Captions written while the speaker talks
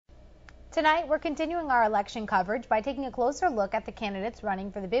Tonight, we're continuing our election coverage by taking a closer look at the candidates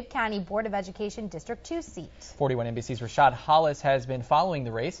running for the Bibb County Board of Education District 2 seat. 41 NBC's Rashad Hollis has been following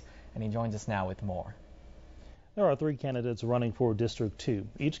the race, and he joins us now with more. There are 3 candidates running for District 2.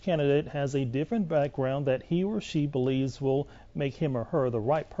 Each candidate has a different background that he or she believes will make him or her the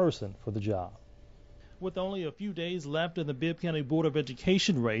right person for the job. With only a few days left in the Bibb County Board of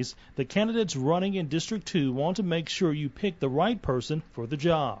Education race, the candidates running in District 2 want to make sure you pick the right person for the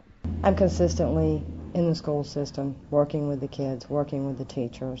job. I'm consistently in the school system, working with the kids, working with the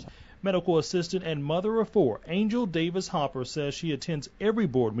teachers. Medical assistant and mother of 4, Angel Davis Hopper, says she attends every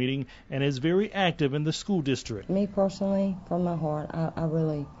board meeting and is very active in the school district. Me personally, from my heart, I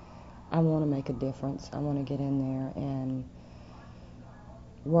want to make a difference. I want to get in there and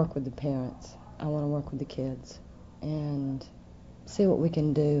work with the parents. I want to work with the kids and see what we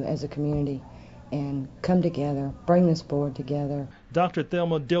can do as a community and come together, bring this board together. Dr.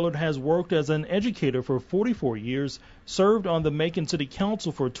 Thelma Dillard has worked as an educator for 44 years, served on the Macon City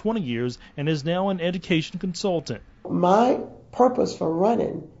Council for 20 years, and is now an education consultant. My purpose for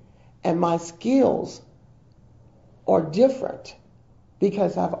running and my skills are different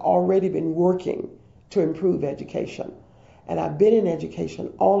because I've already been working to improve education, and I've been in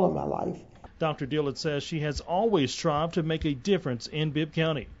education all of my life. Dr. Dillard says she has always strived to make a difference in Bibb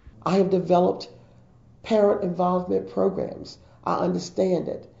County. I have developed parent involvement programs. I understand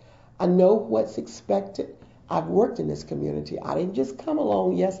it. I know what's expected. I've worked in this community. I didn't just come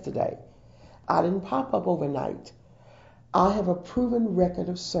along yesterday. I didn't pop up overnight. I have a proven record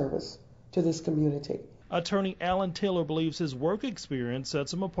of service to this community. Attorney Alan Taylor believes his work experience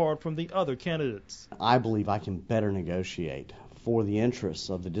sets him apart from the other candidates. I believe I can better negotiate for the interests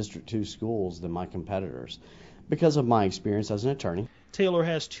of the District 2 schools than my competitors because of my experience as an attorney. Taylor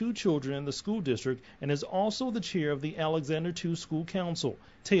has 2 children in the school district and is also the chair of the Alexander II School Council.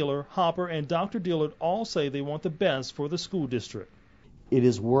 Taylor, Hopper, and Dr. Dillard all say they want the best for the school district. It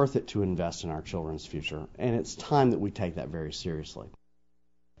is worth it to invest in our children's future, and it's time that we take that very seriously.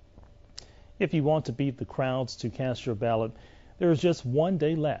 If you want to beat the crowds to cast your ballot, there is just 1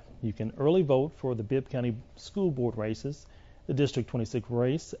 day left. You can early vote for the Bibb County School Board races, the District 26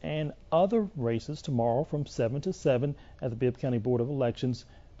 race, and other races tomorrow from 7 to 7 at the Bibb County Board of Elections.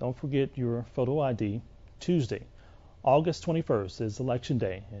 Don't forget your photo ID. Tuesday, August 21st is Election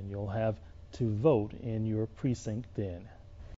Day, and you'll have to vote in your precinct then.